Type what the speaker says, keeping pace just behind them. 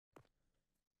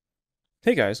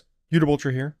Hey guys,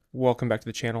 Ultra here. Welcome back to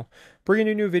the channel. Bringing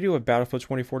you a new video of Battlefield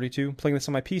 2042. Playing this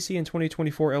on my PC in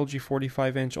 2024 LG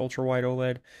 45-inch ultra-wide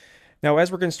OLED. Now,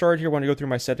 as we're getting started here, I want to go through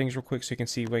my settings real quick so you can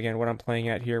see again what I'm playing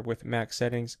at here with max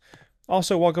settings.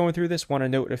 Also, while going through this, want to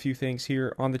note a few things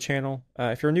here on the channel.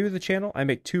 If you're new to the channel, I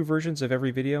make two versions of every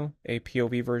video, a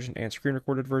POV version and screen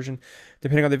recorded version.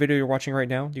 Depending on the video you're watching right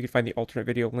now, you can find the alternate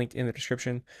video linked in the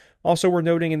description. Also, we're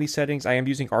noting in these settings, I am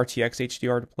using RTX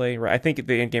HDR to play. I think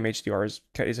the in-game HDR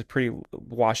is pretty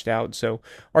washed out, so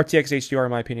RTX HDR,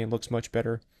 in my opinion, looks much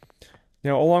better.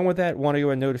 Now, along with that, want to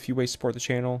go and note a few ways to support the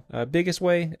channel. Biggest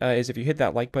way is if you hit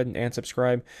that like button and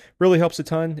subscribe. Really helps a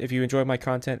ton if you enjoy my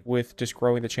content with just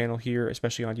growing the channel here,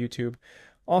 especially on YouTube.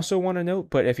 Also want to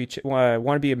note, but if you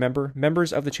want to be a member,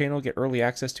 members of the channel get early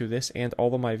access to this and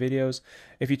all of my videos.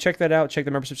 If you check that out, check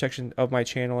the membership section of my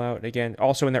channel out. Again,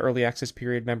 also in the early access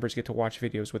period, members get to watch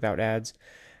videos without ads.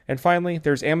 And finally,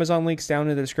 there's Amazon links down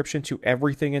in the description to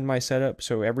everything in my setup.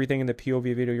 So everything in the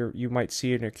POV video you might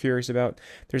see and are curious about.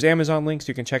 There's Amazon links.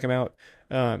 You can check them out.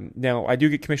 Now, I do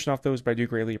get commission off those, but I do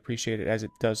greatly appreciate it as it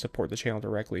does support the channel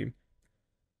directly.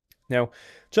 Now,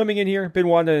 jumping in here, been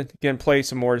wanting to, again, play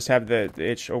some more, just have the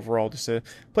itch overall, just to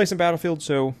play some Battlefield.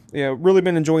 So, yeah, really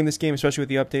been enjoying this game, especially with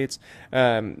the updates.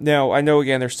 Now, I know,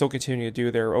 again, they're still continuing to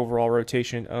do their overall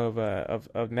rotation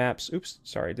of maps. Oops,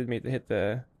 sorry, I didn't mean to hit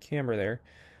the camera there.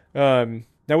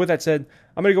 Now with that said,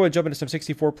 I'm going to go ahead and jump into some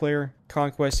 64-player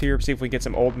Conquest here, see if we can get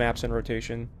some old maps in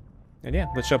rotation. And yeah,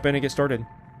 let's jump in and get started.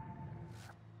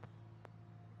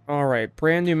 Alright,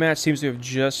 brand new match seems to have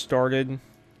just started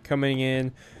coming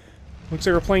in. Looks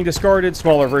like we're playing Discarded,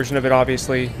 smaller version of it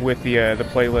obviously with the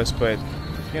playlist, but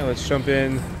yeah, let's jump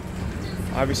in.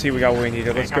 Obviously we got what we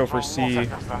needed. Let's go for C2.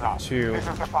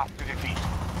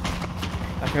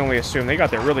 I can only assume they got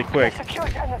there really quick.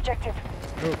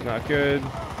 Oh, not good.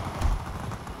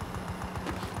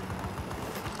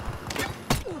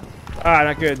 Ah,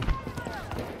 not good.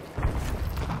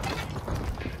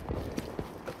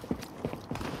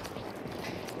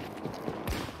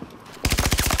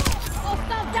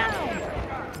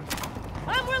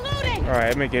 Alright,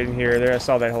 I'm gonna get in here. There, I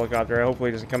saw that helicopter. Hopefully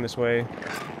it doesn't come this way.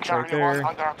 Right there.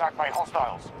 Under attack by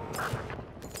hostiles.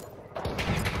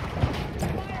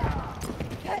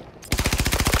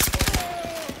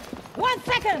 One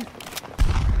second.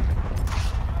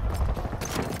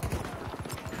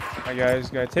 Alright guys,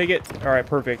 gotta take it. Alright,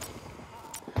 perfect.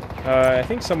 I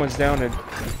think someone's down at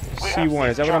C1.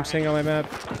 Is that what I'm seeing on my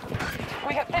map?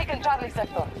 We have taken Charlie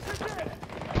sector.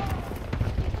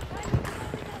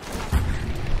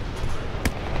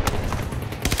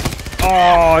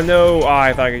 Oh no! Oh,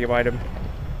 I thought I could get behind him.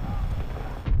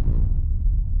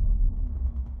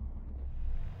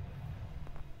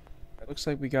 It looks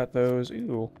like we got those.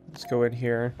 Ooh, let's go in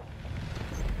here.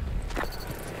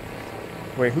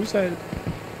 Wait, who's that?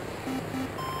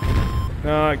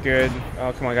 Not good.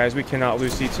 Oh, come on, guys. We cannot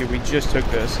lose C2. We just took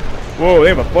this. Whoa, they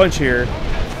have a bunch here.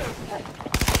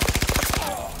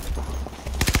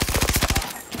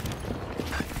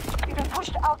 You've been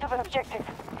pushed out of an objective.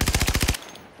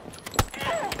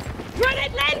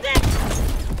 Grenade landed!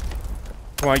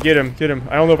 Come on, get him. Get him.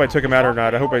 I don't know if I took him out or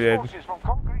not. I hope I did.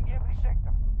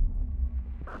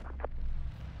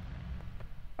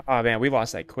 Oh, man, we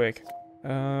lost that quick.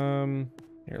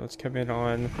 Here, let's come in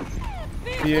on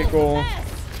vehicle.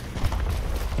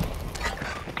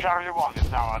 Charlie 1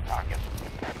 is now on target.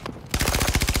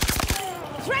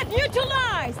 Threat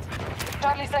neutralized!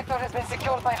 Charlie sector has been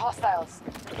secured by hostiles.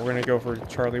 We're gonna go for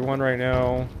Charlie 1 right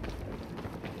now.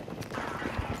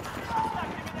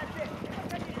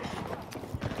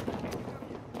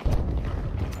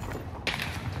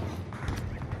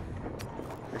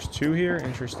 There's two here?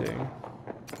 Interesting.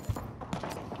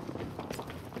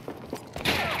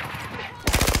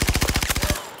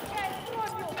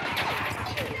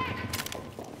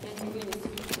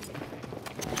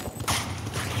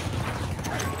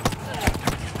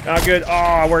 Not good.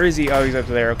 Oh, where is he? Oh, he's up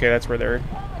there. Okay, that's where they're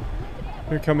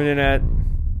coming in at.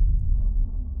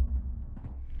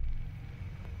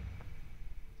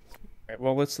 Alright,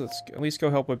 well, let's at least go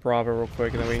help with Bravo real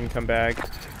quick, and then we can come back.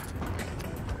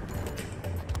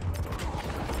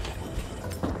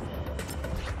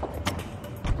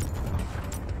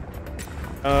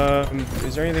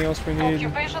 Is there anything else we need?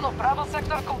 Occupation of Bravo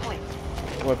sector complete.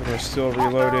 Weapon, we're still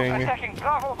reloading. Attacking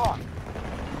Bravo 1.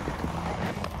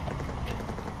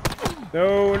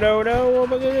 No, no, no! Oh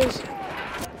my goodness!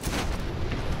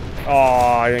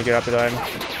 Oh, I didn't get up in time.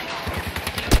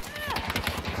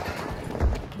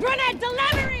 Grenade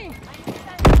delivery!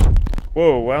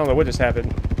 Whoa, I don't know what just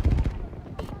happened.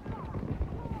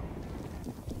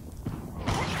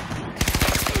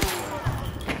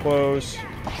 Close.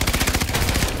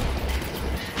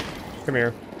 come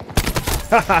here.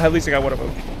 Haha, at least I got one of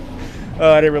them.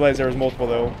 I didn't realize there was multiple,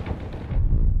 though.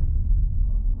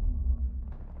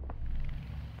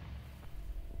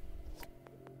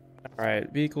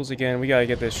 Alright, vehicles again. We gotta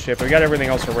get this ship. We got everything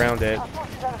else around it.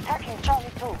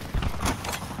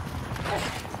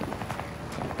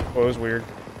 Oh, it was weird.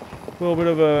 A little bit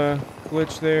of a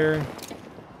glitch there.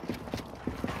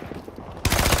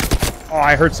 Oh,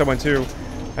 I heard someone too.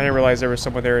 I didn't realize there was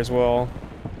someone there as well.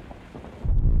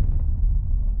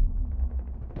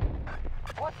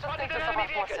 What's the status of our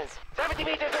forces? 70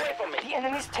 meters away from me. The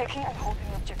enemy's taking and holding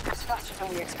objectives faster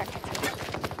than we expected.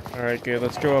 Alright, good.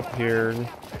 Let's go up here.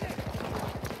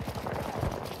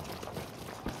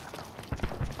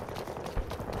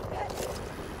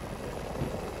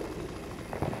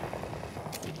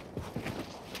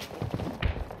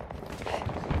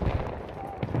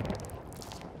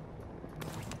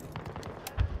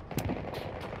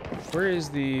 Where is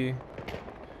the...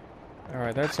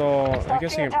 Alright, that's all... I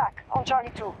guess I can... Attack on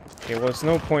Charlie 2. Okay, well, it's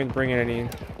no point bringing any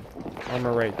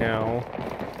armor right now.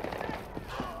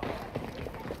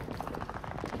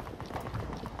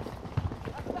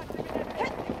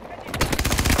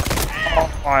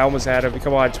 Oh, I almost had him.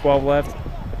 Come on, 12 left.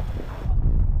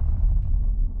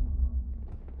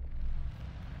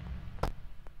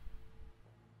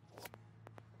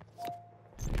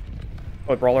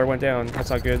 Oh, the brawler went down. That's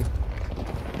not good.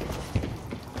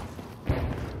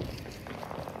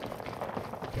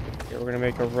 We're gonna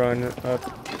make a run up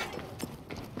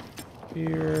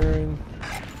here.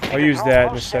 I'll use that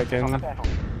in a second.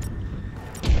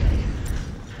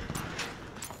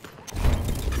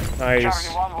 Nice.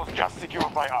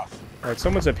 Alright,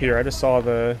 someone's up here. I just saw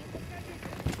the...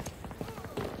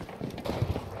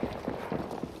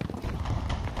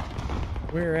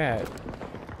 Where at?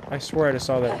 I swear I just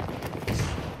saw that.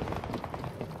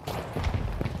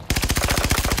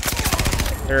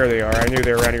 There they are. I knew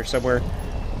they were around here somewhere.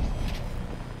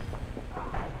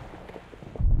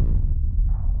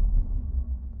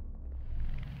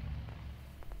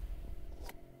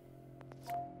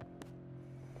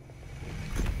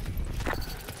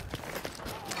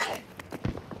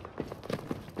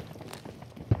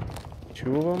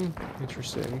 Two of them?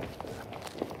 Interesting.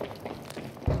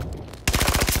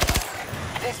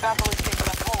 This battle is taking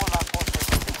a toll on our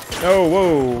forces. Oh,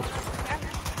 whoa!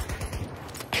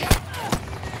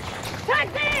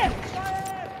 Take them!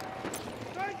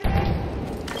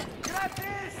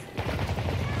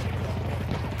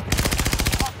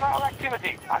 Hostile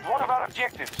activity at one of our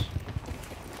objectives.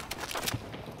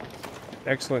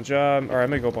 Excellent job. Alright,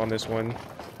 I'm gonna go up on this one.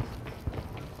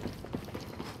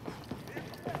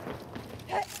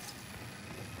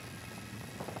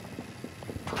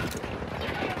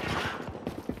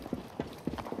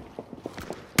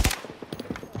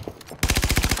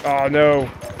 Oh no!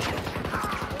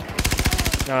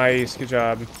 Nice, good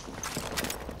job.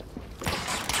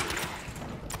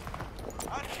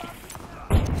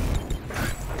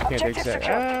 Can't take that.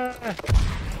 Ah!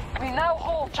 We now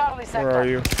hold Charlie sector. Where are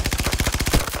you?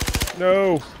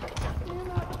 No!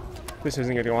 This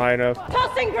isn't getting high enough.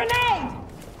 Tossing grenade!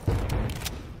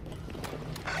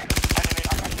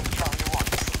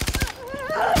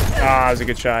 Ah, that was a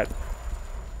good shot.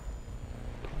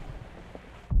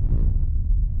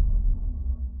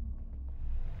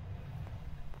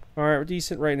 Alright, we're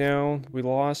decent right now. We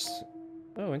lost.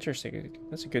 Oh, interesting.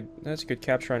 That's a good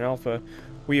capture on Alpha.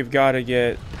 We have got to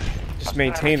just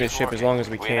maintain this ship as long as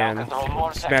we can.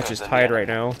 This match is tied right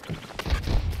now.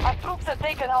 Our troops have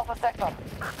taken Alpha sector.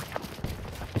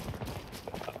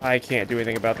 I can't do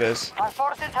anything about this. Our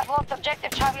forces have lost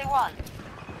objective Charlie 1.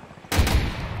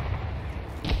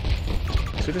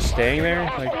 Is it just staying there?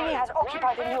 The Like, enemy has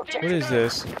occupied a new what objective. is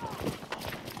this?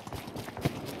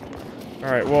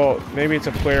 Alright, well, maybe it's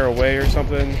a player away or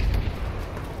something.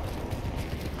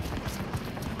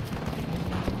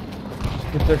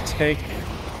 Their tank.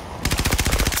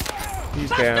 He's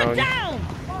down.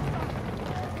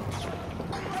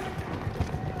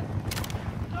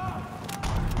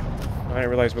 I didn't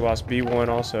realize we lost B1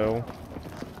 also.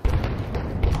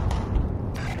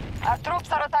 Our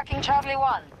troops are attacking Charlie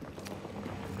 1.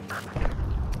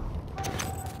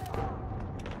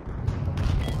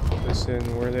 Listen,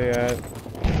 where are they at?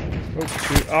 Oh,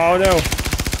 shoot. Oh no!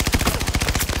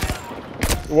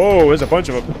 Whoa, there's a bunch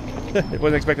of them.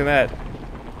 Wasn't expecting that.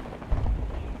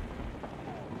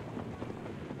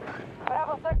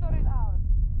 Bravo sector is ours.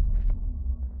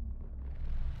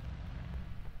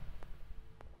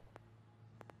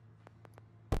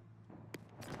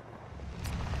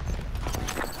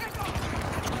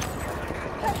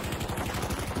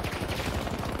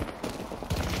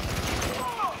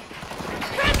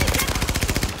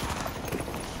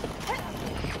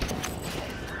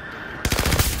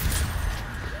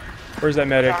 Where's that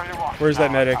medic? Where's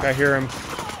that medic? I hear him.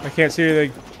 I can't see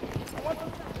anything.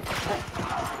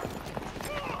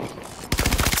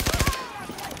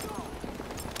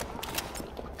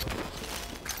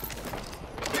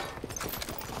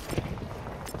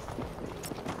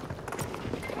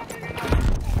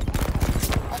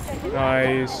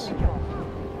 Nice.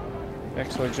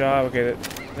 Excellent job. Okay,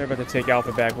 they're about to take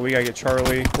Alpha back, but we gotta get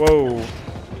Charlie. Whoa.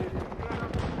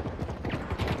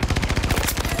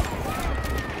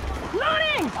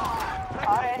 Loading!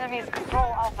 Our enemies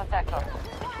control Alpha sector.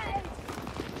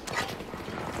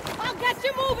 I'll get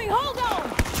you moving. Hold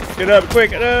on. Get up,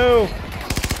 quick! No!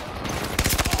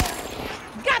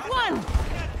 Got one.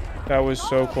 That was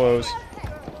so close.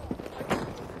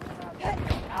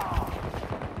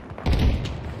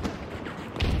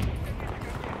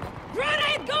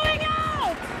 Grenade going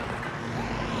out.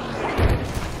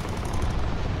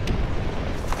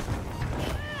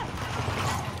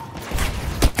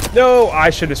 No! I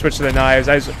should have switched to the knives.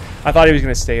 I thought he was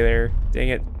gonna stay there. Dang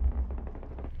it.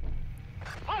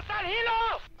 Hostile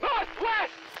helo!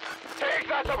 Northwest! Take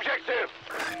that objective!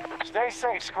 Stay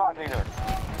safe, squad leader.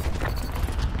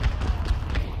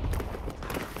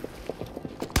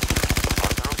 Our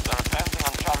troops are advancing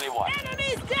on Charlie 1.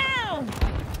 Enemies down.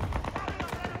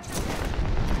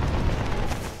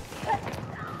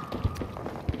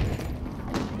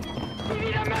 We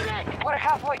need a medic. We're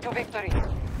halfway to victory.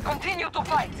 Continue to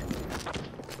fight.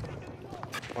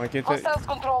 I get that. Hostiles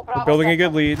control Bravo We're building a sector.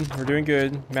 good lead. We're doing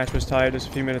good. Match was tied just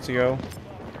a few minutes ago.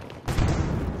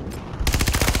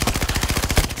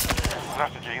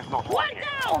 Strategy is not One working.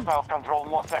 down. Hostiles control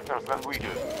more sectors than we do.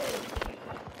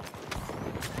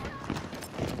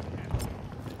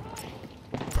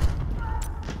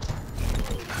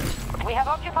 We have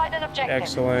occupied an objective.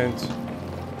 Excellent.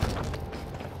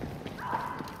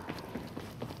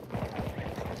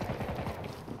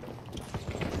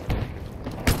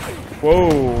 Whoa,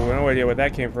 no idea what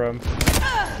that came from.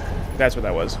 That's what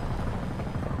that was.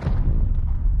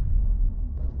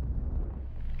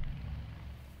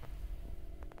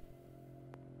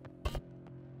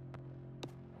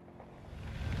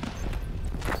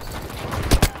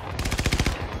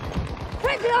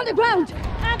 Friendly on the ground.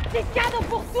 Un petit cadeau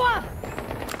pour toi.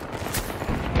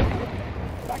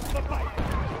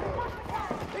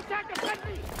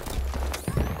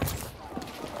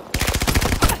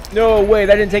 No way,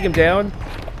 that didn't take him down?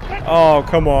 Oh,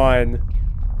 come on.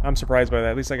 I'm surprised by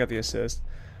that. At least I got the assist.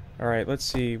 Alright, let's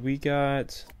see. We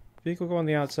got vehicle go on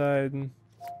the outside.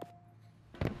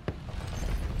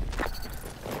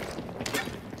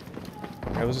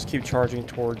 Alright, let's just keep charging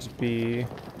towards B.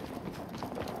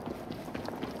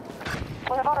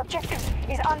 One of our objectives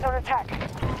is under attack.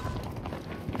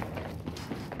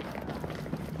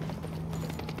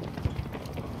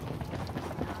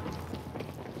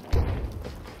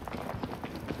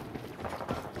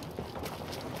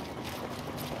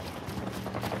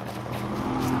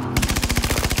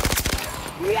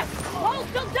 Yes!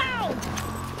 Hostile down!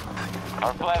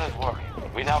 Our plan is working.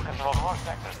 We now control more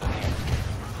sectors than the enemy.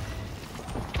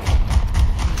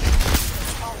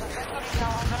 Alpha sector is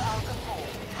now under our control.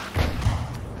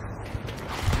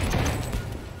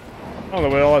 I don't know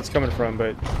where all that's coming from,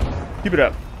 but keep it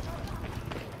up.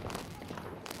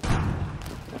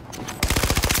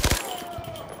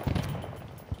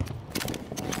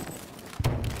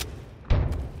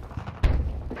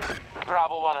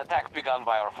 Bravo 1 attack begun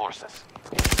by our forces.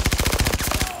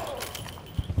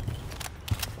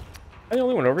 I'm the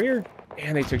only one over here?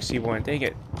 And they took C1. Dang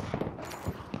it.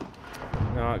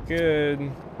 Not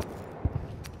good.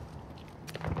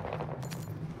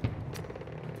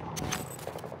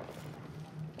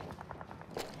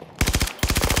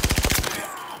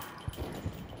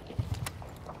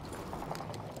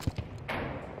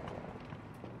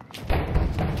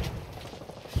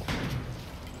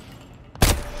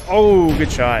 Oh, good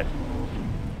shot.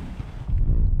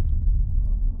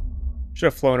 Should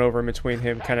have flown over in between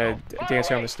him, kind of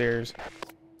dancing on the stairs.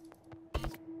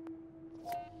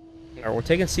 Alright, we're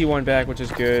taking C1 back, which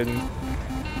is good.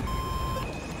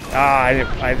 Ah, I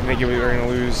didn't think we were going to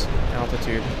lose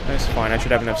altitude. That's fine, I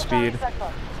should have enough speed. I'm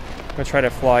going to try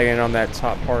to fly in on that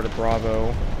top part of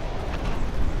Bravo.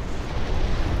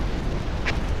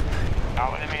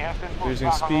 Our enemy has been pushed Losing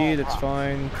back on speed, all it's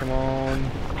fine. Come on.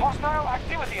 Hostile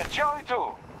activity at Charlie 2.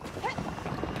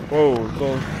 Whoa,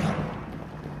 little...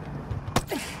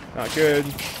 Not good.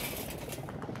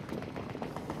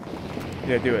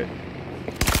 Yeah, do it.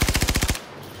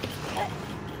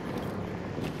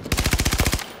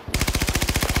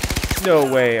 No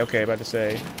way. Okay, about to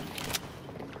say.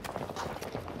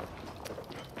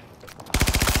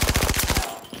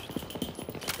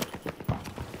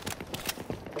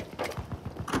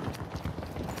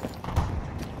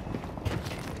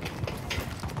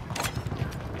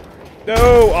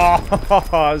 No! Oh,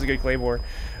 that was a good claymore.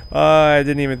 I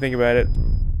didn't even think about it.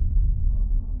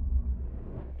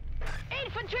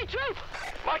 Infantry troop!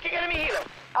 Marking enemy helo.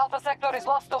 Alpha sector is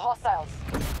lost to hostiles.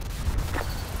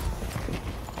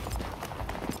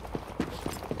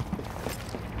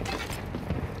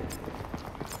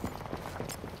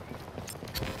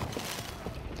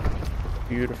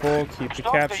 Beautiful. Keep the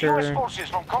Stop the US capture. forces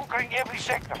from conquering every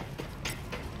sector.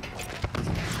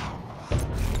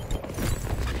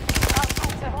 Our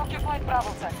troops have occupied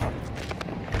Bravo sector.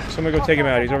 So I'm gonna go take him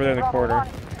out. He's over there in the corner.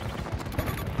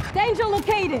 Danger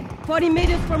located. 40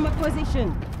 meters from my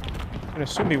position. I'm gonna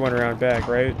assume he went around back,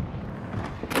 right?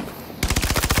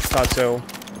 Thought so.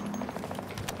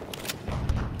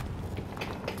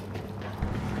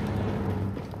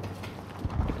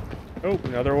 Oh,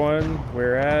 another one.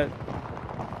 Where at?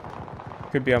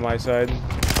 Could be on my side.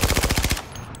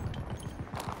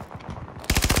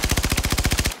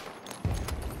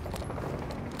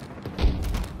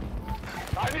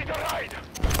 I need a ride.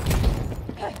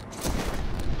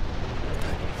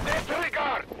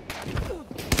 Disregard.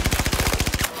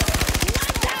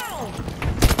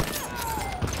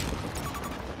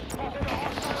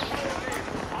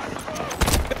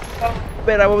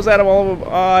 Man, I was out of all of them.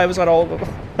 I was on all of them.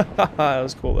 That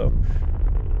was cool though.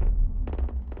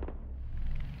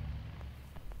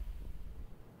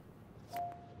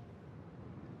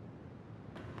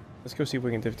 Let's go see if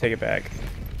we can take it back.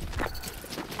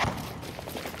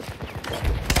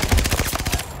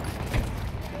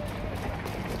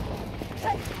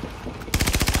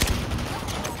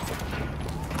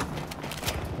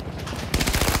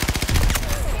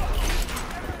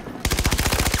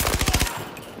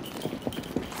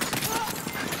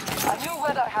 A new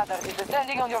weather hazard is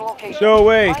descending on your location. No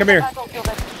way! Find Come the here. battlefield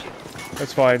exit.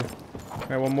 That's fine.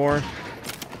 Alright, one more.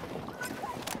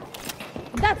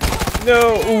 That's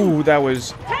No! Ooh, that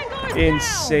was Tango is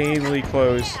insanely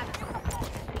close.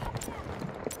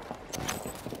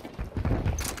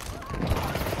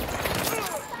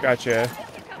 Gotcha.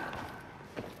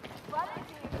 down.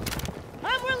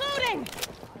 I'm reloading.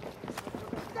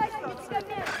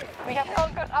 We have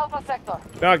conquered Alpha sector.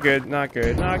 Not good, not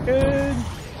good, not good.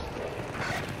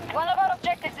 One of our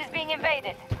objectives is being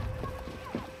invaded.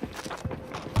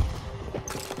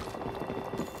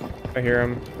 I hear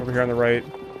him over here on the right.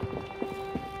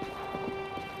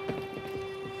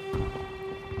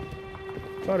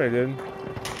 Thought I did.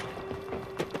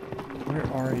 Where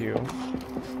are you?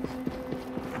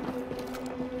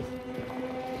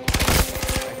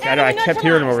 I kept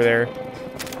hearing him over there.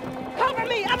 Cover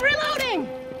me. I'm reloading.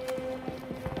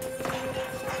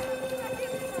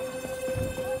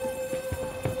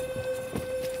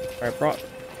 Alright,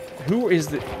 who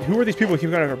are these people who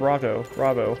keep going after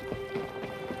Bravo?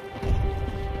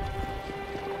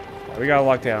 We got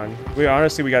locked down.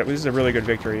 This is a really good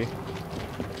victory.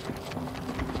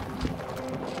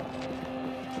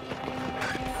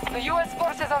 The US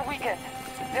forces are weakened.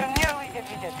 They're nearly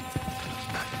defeated.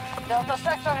 Delta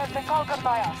sector has been conquered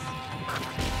by us.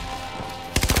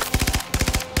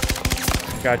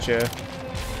 Gotcha.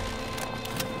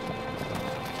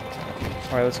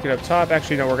 Alright, let's get up top.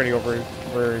 Actually, no, we're gonna go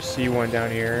over C1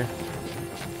 down here.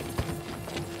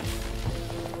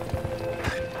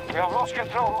 We have lost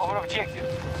control over objective.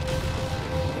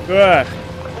 Ugh.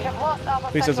 We have lost Alpha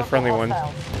At least that's a sector to friendly one.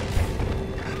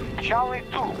 hostiles. Charlie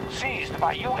 2 seized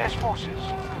by US forces.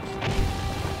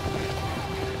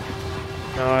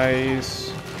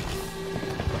 Nice.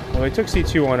 Well, they took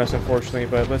C2 on us, unfortunately,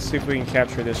 but let's see if we can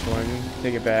capture this one.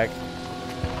 Take it back.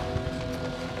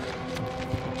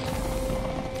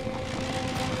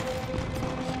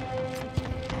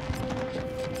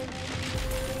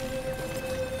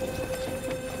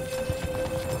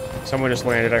 Someone just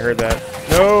landed. I heard that.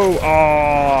 No!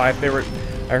 Oh, I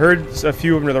heard a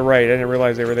few of them to the right. I didn't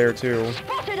realize they were there too.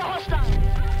 Spotted a hostile.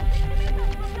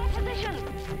 Position.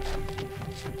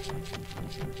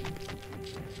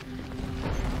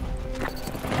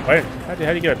 What? How do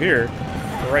you get up here?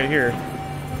 They're right here.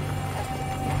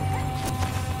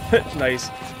 Nice.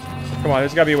 Come on,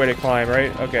 there's gotta be a way to climb,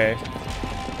 right? Okay.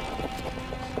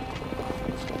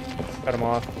 Cut him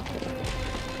off.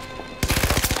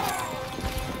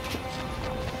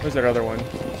 Where's that other one?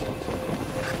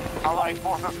 Allied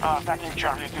forces are attacking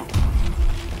Charlie 2.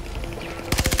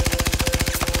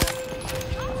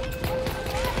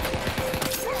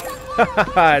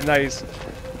 Nice.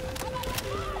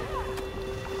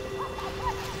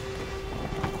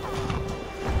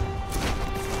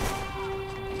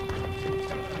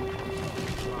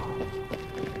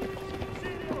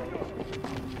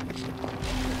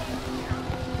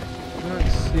 Not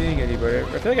seeing anybody. I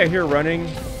feel like I hear running,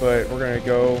 but we're gonna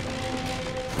go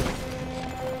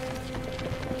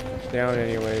down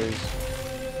anyways.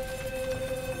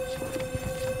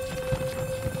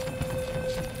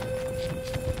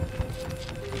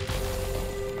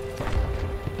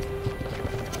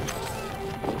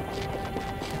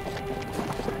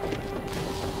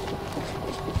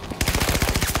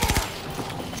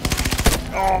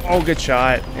 Oh, good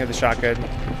shot. Yeah, the shotgun.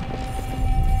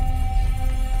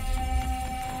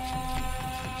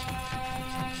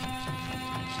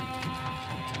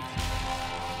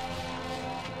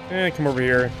 Come over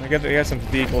here. I got some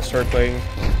vehicles start playing.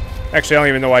 Actually, I don't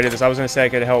even know why I did this. I was going to say I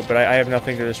could help, but I have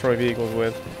nothing to destroy vehicles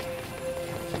with.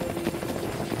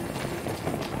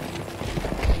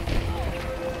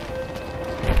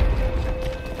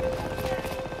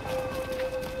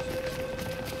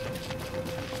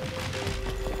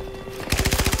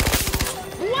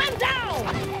 One down!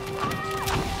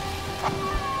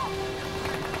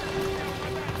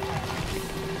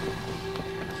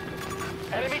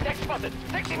 Enemy tech spotted.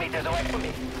 60 meters away from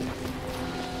me.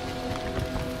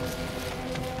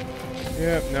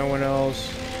 Yep, no one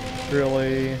else.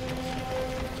 Really.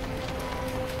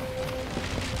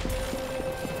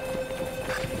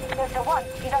 Delta 1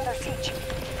 is under siege.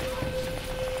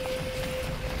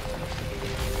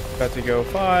 About to go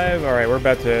 5. Alright, we're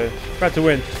about to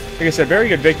win. Like I said, very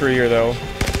good victory here though.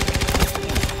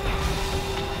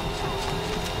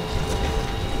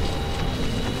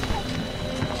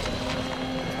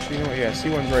 You know what? Yeah,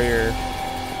 C1's right here.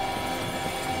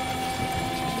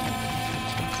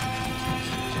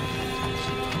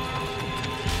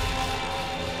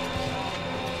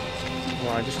 Come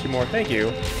on, just 2 more. Thank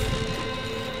you.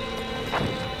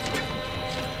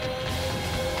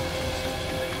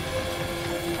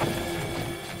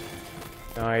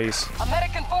 Nice.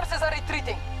 American forces are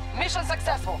retreating. Mission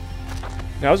successful.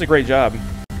 That was a great job.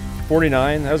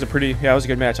 49. That was a pretty. Yeah, that was a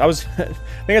good match. I was. I think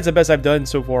that's the best I've done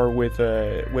so far with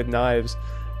knives.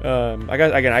 I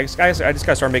just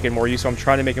gotta start making more use. So I'm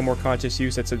trying to make a more conscious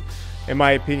use. That's in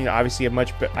my opinion, obviously a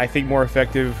much, I think, more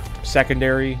effective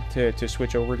secondary to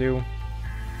switch over to.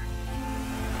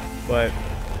 But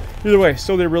either way,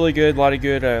 still did really good. A lot of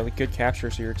good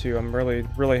captures here too. I'm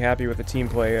really happy with the team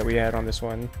play that we had on this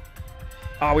one.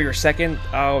 Oh, we were second.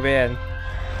 Oh man.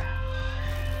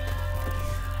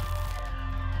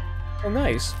 Oh,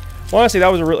 nice. Well, honestly, that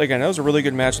was a really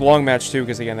good match, long match too,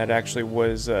 because again, that actually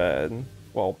was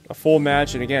well, a full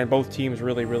match, and again, both teams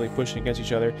really pushing against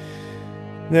each other.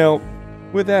 Now,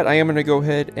 with that, I am going to go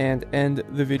ahead and end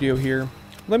the video here.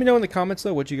 Let me know in the comments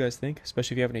though what you guys think,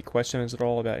 especially if you have any questions at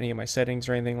all about any of my settings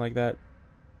or anything like that.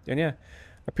 And yeah, I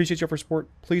appreciate your support.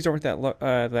 Please don't hit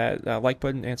that like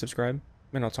button and subscribe,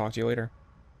 and I'll talk to you later.